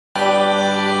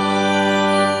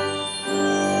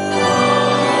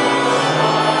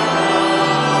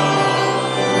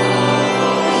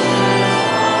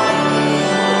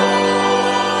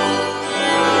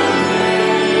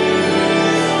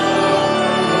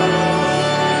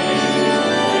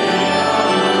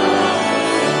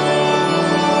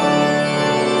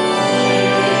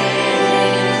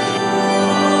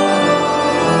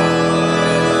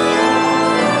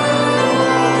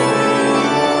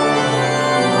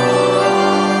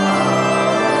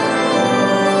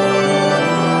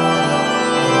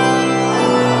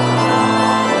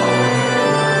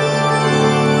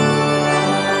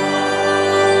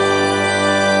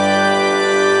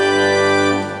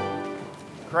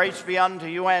Grace be unto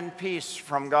you and peace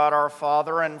from God our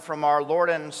Father and from our Lord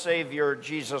and Savior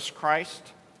Jesus Christ.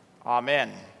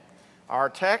 Amen. Our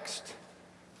text,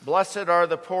 blessed are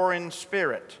the poor in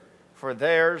spirit, for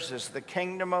theirs is the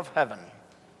kingdom of heaven.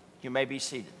 You may be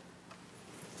seated.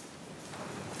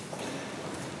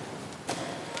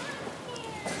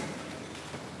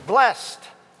 Blessed,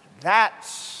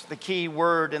 that's the key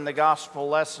word in the gospel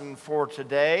lesson for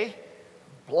today,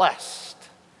 blessed.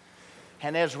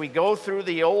 And as we go through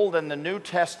the Old and the New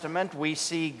Testament, we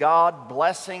see God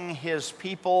blessing his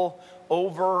people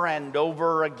over and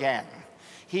over again.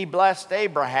 He blessed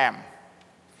Abraham.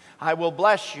 I will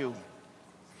bless you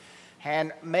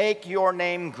and make your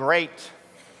name great,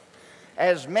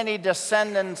 as many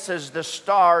descendants as the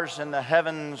stars in the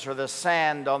heavens or the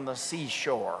sand on the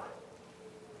seashore.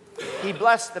 He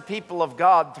blessed the people of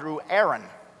God through Aaron.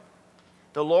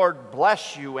 The Lord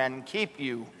bless you and keep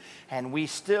you. And we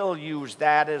still use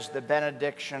that as the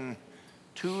benediction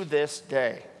to this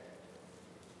day.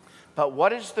 But what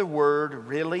does the word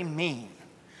really mean?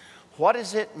 What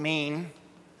does it mean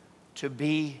to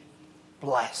be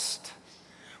blessed?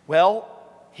 Well,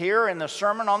 here in the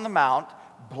Sermon on the Mount,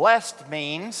 blessed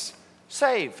means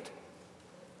saved,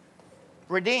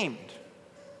 redeemed.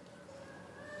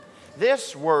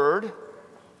 This word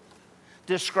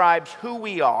describes who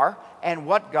we are and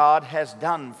what God has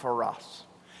done for us.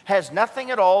 Has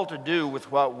nothing at all to do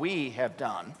with what we have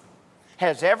done.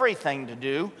 Has everything to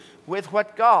do with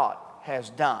what God has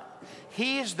done.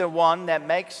 He's the one that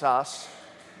makes us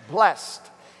blessed.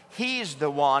 He's the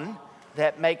one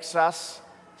that makes us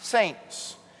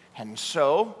saints. And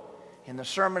so, in the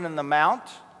Sermon on the Mount,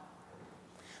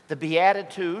 the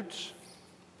Beatitudes,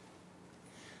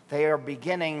 they are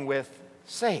beginning with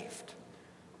saved,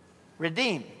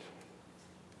 redeemed.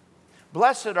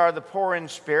 Blessed are the poor in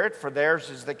spirit, for theirs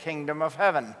is the kingdom of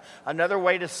heaven. Another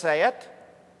way to say it,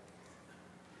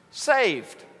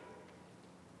 saved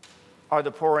are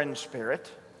the poor in spirit,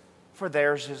 for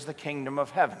theirs is the kingdom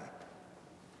of heaven.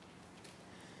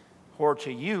 Or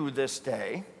to you this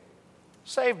day,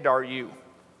 saved are you,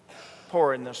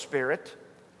 poor in the spirit,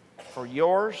 for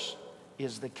yours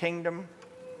is the kingdom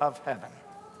of heaven.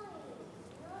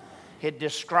 It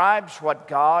describes what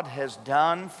God has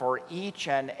done for each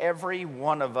and every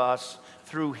one of us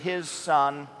through his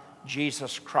Son,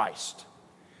 Jesus Christ.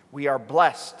 We are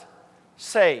blessed,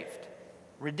 saved,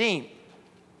 redeemed.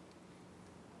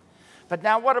 But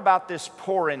now what about this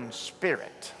poor in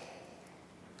spirit?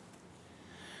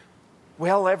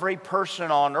 Well, every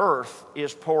person on earth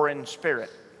is poor in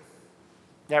spirit.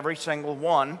 Every single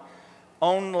one,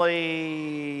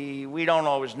 only we don't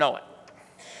always know it.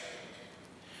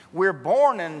 We're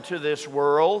born into this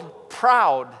world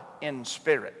proud in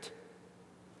spirit.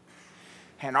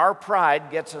 And our pride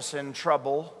gets us in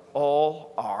trouble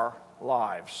all our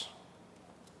lives.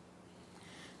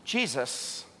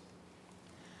 Jesus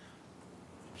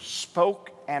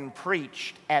spoke and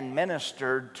preached and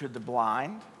ministered to the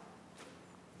blind,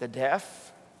 the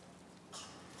deaf,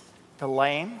 the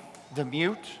lame, the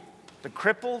mute, the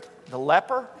crippled, the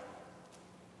leper.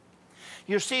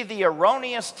 You see, the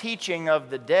erroneous teaching of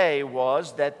the day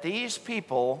was that these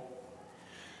people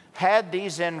had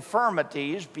these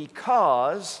infirmities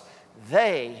because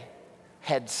they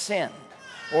had sinned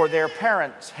or their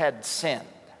parents had sinned.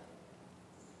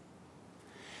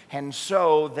 And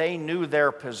so they knew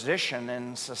their position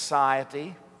in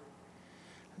society.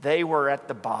 They were at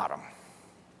the bottom.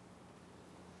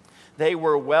 They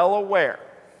were well aware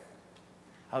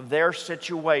of their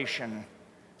situation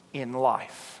in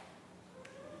life.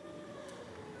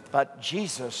 But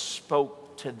Jesus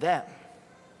spoke to them.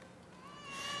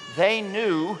 They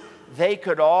knew they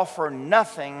could offer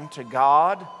nothing to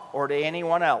God or to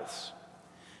anyone else.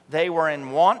 They were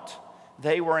in want,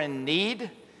 they were in need,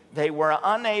 they were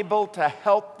unable to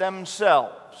help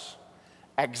themselves.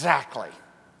 Exactly.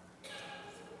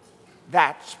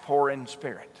 That's poor in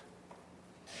spirit.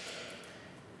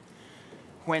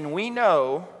 When we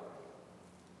know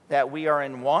that we are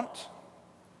in want,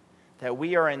 that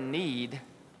we are in need,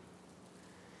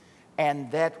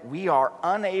 and that we are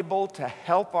unable to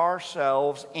help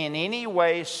ourselves in any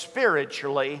way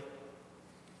spiritually,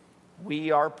 we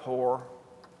are poor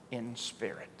in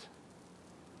spirit.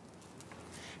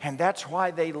 And that's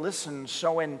why they listened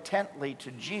so intently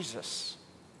to Jesus.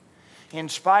 In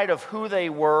spite of who they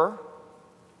were, in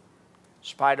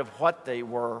spite of what they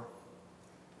were,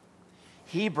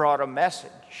 he brought a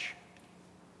message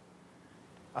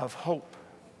of hope,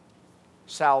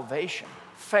 salvation,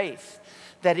 faith,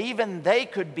 that even they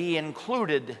could be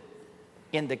included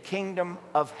in the kingdom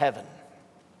of heaven.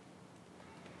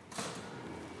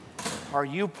 Are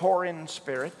you poor in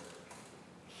spirit?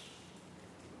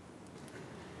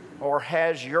 Or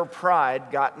has your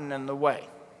pride gotten in the way?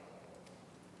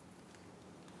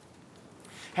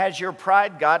 Has your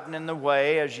pride gotten in the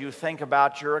way as you think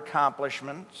about your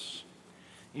accomplishments,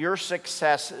 your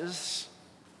successes,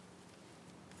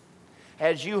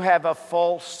 as you have a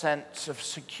false sense of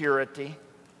security?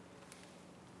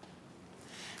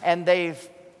 And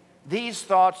these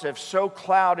thoughts have so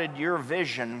clouded your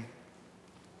vision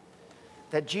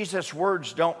that Jesus'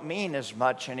 words don't mean as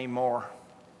much anymore.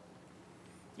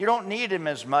 You don't need him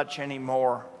as much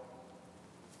anymore.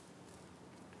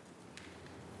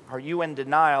 Are you in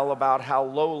denial about how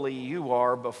lowly you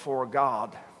are before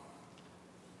God?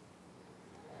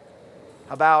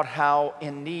 About how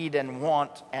in need and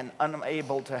want and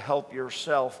unable to help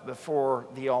yourself before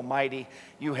the Almighty?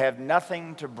 You have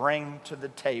nothing to bring to the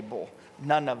table.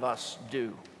 None of us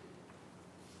do.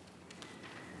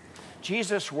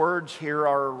 Jesus' words here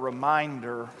are a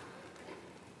reminder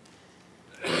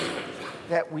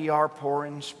that we are poor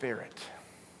in spirit.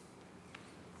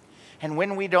 And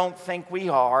when we don't think we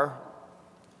are,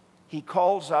 he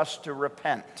calls us to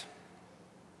repent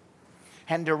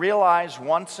and to realize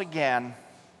once again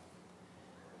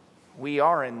we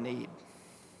are in need.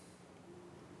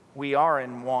 We are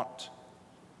in want.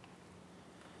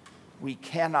 We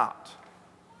cannot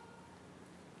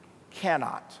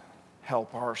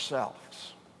help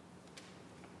ourselves.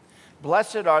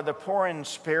 Blessed are the poor in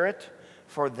spirit,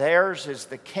 for theirs is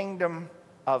the kingdom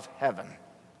of heaven.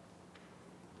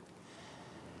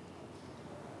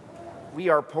 We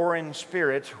are poor in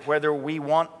spirit, whether we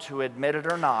want to admit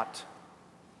it or not.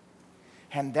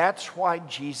 And that's why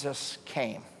Jesus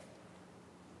came.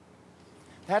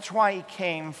 That's why he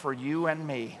came for you and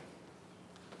me.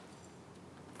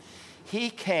 He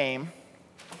came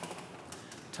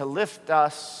to lift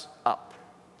us up.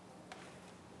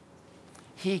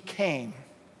 He came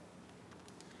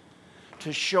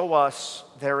to show us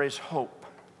there is hope.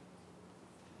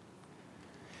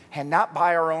 And not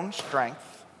by our own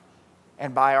strength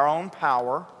and by our own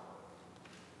power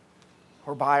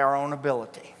or by our own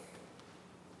ability.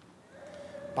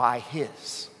 By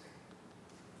his.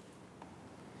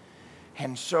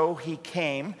 And so he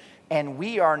came, and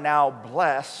we are now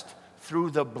blessed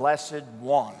through the Blessed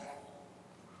One.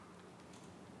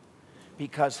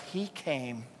 Because he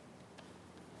came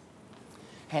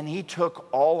and he took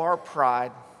all our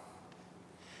pride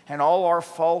and all our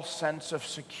false sense of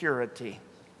security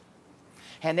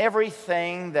and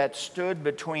everything that stood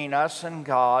between us and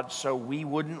God so we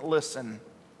wouldn't listen.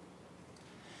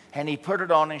 And he put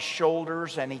it on his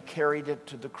shoulders and he carried it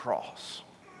to the cross.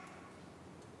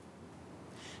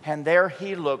 And there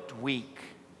he looked weak.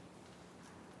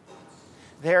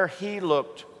 There he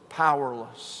looked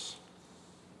powerless.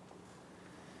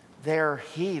 There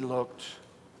he looked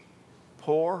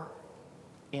poor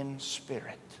in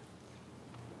spirit.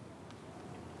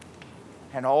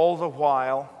 And all the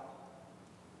while,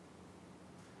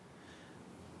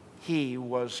 he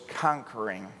was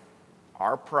conquering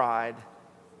our pride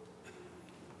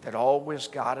that always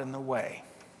got in the way.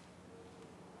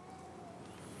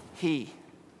 He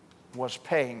was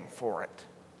paying for it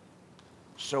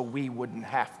so we wouldn't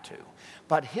have to.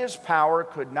 But his power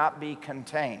could not be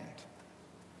contained.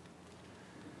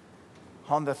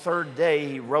 On the third day,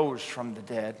 he rose from the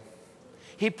dead.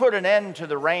 He put an end to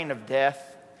the reign of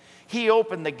death. He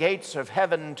opened the gates of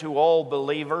heaven to all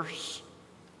believers.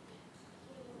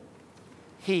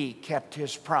 He kept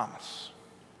his promise.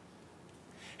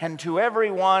 And to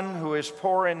everyone who is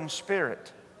poor in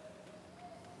spirit,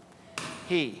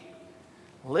 he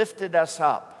lifted us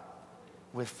up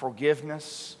with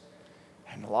forgiveness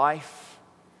and life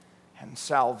and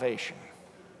salvation.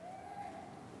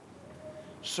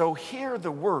 So hear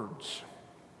the words.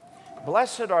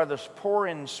 Blessed are the poor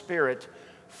in spirit,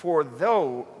 for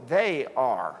though they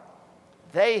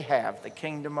have the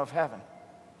kingdom of heaven.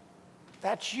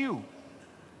 That's you.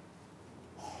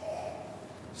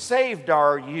 Saved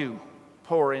are you,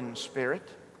 poor in spirit.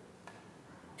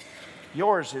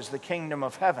 Yours is the kingdom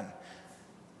of heaven.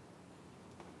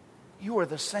 You are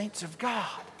the saints of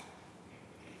God.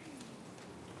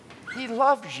 He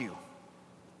loves you.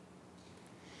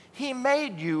 He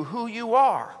made you who you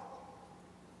are.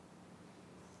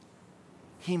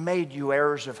 He made you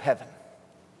heirs of heaven.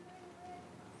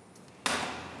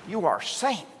 You are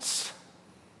saints.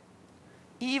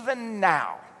 Even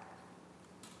now,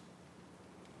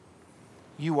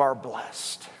 you are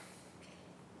blessed.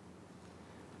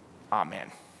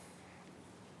 Amen.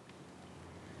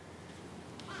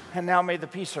 And now may the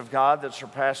peace of God that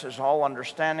surpasses all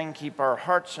understanding keep our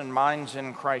hearts and minds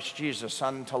in Christ Jesus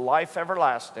unto life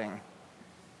everlasting.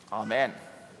 Amen.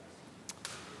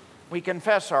 We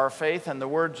confess our faith in the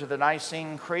words of the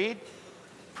Nicene Creed,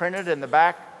 printed in the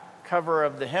back cover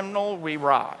of the hymnal. We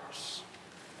rise.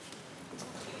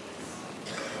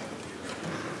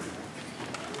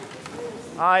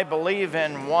 I believe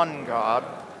in one God,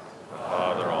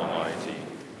 Father Almighty,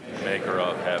 maker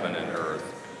of heaven and earth,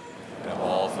 and of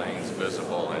all things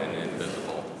visible and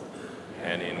invisible,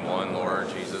 and in one Lord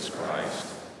Jesus Christ,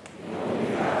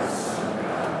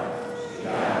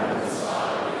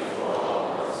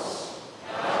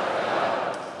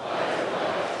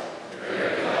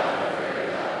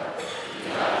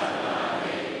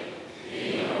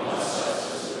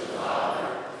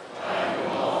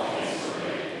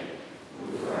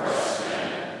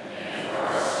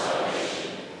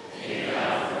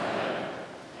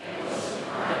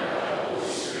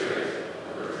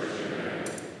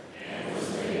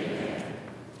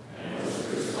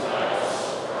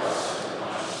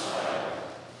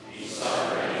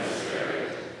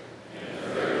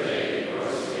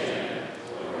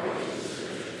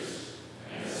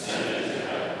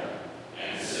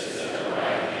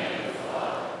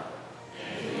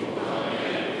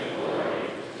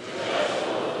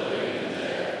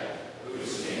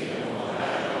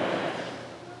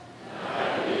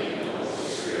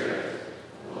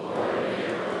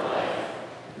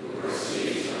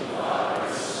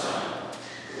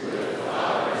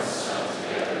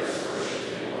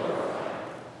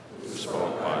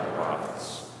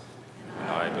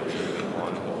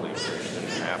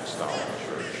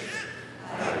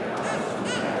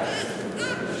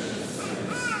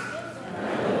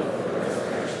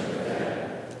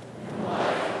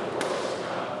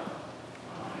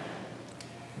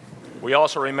 We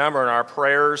also remember in our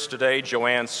prayers today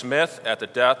Joanne Smith at the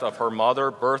death of her mother,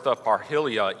 Bertha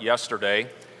Parhilia, yesterday.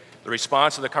 The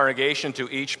response of the congregation to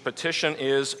each petition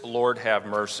is, Lord, have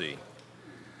mercy.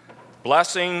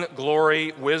 Blessing,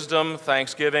 glory, wisdom,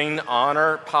 thanksgiving,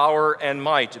 honor, power, and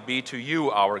might be to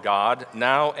you, our God,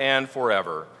 now and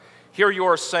forever. Hear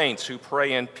your saints who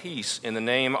pray in peace in the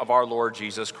name of our Lord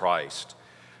Jesus Christ.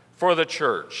 For the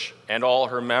church and all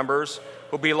her members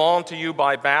who belong to you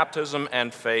by baptism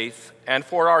and faith, and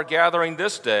for our gathering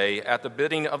this day at the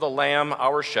bidding of the Lamb,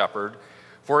 our shepherd,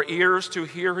 for ears to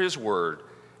hear his word,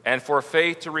 and for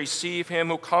faith to receive him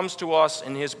who comes to us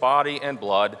in his body and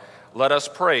blood, let us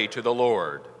pray to the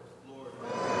Lord.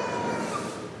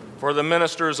 For the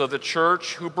ministers of the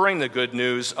church who bring the good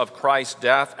news of Christ's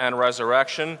death and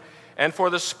resurrection, and for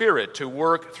the Spirit to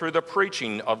work through the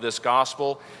preaching of this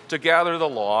gospel to gather the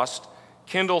lost,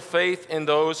 kindle faith in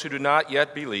those who do not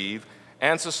yet believe,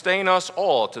 and sustain us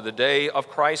all to the day of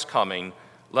Christ's coming,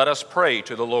 let us pray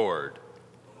to the Lord.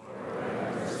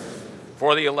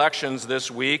 For the elections this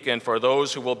week and for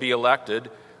those who will be elected,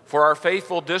 for our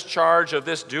faithful discharge of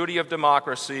this duty of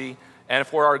democracy, and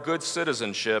for our good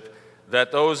citizenship,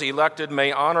 that those elected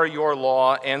may honor your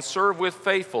law and serve with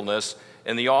faithfulness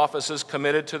in the offices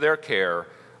committed to their care,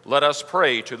 let us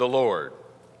pray to the Lord.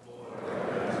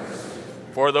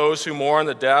 For those who mourn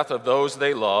the death of those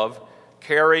they love,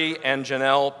 Carrie and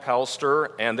Janelle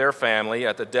Pelster and their family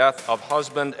at the death of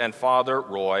husband and father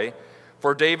Roy,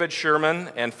 for David Sherman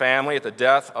and family at the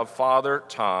death of father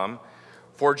Tom,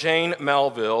 for Jane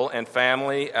Melville and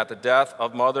family at the death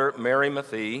of mother Mary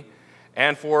Mathie,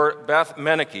 and for Beth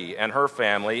Menike and her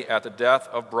family at the death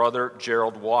of brother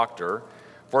Gerald Wachter,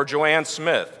 for Joanne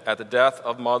Smith at the death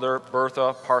of mother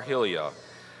Bertha Parhilia.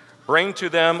 Bring to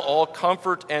them all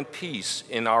comfort and peace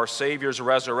in our Savior's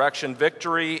resurrection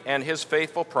victory and his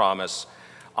faithful promise.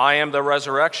 I am the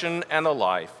resurrection and the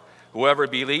life. Whoever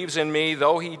believes in me,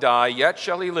 though he die, yet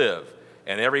shall he live.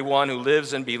 And everyone who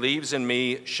lives and believes in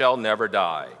me shall never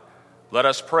die. Let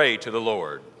us pray to the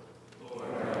Lord.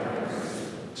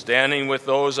 Standing with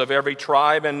those of every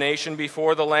tribe and nation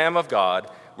before the Lamb of God,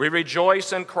 we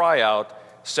rejoice and cry out,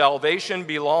 salvation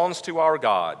belongs to our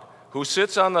God, who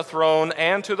sits on the throne,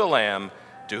 and to the Lamb,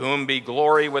 to whom be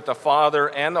glory with the Father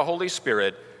and the Holy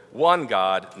Spirit, one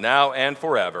God, now and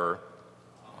forever.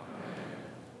 Amen.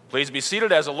 Please be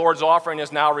seated as the Lord's offering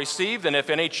is now received, and if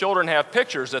any children have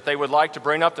pictures that they would like to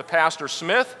bring up to Pastor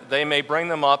Smith, they may bring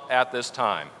them up at this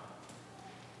time.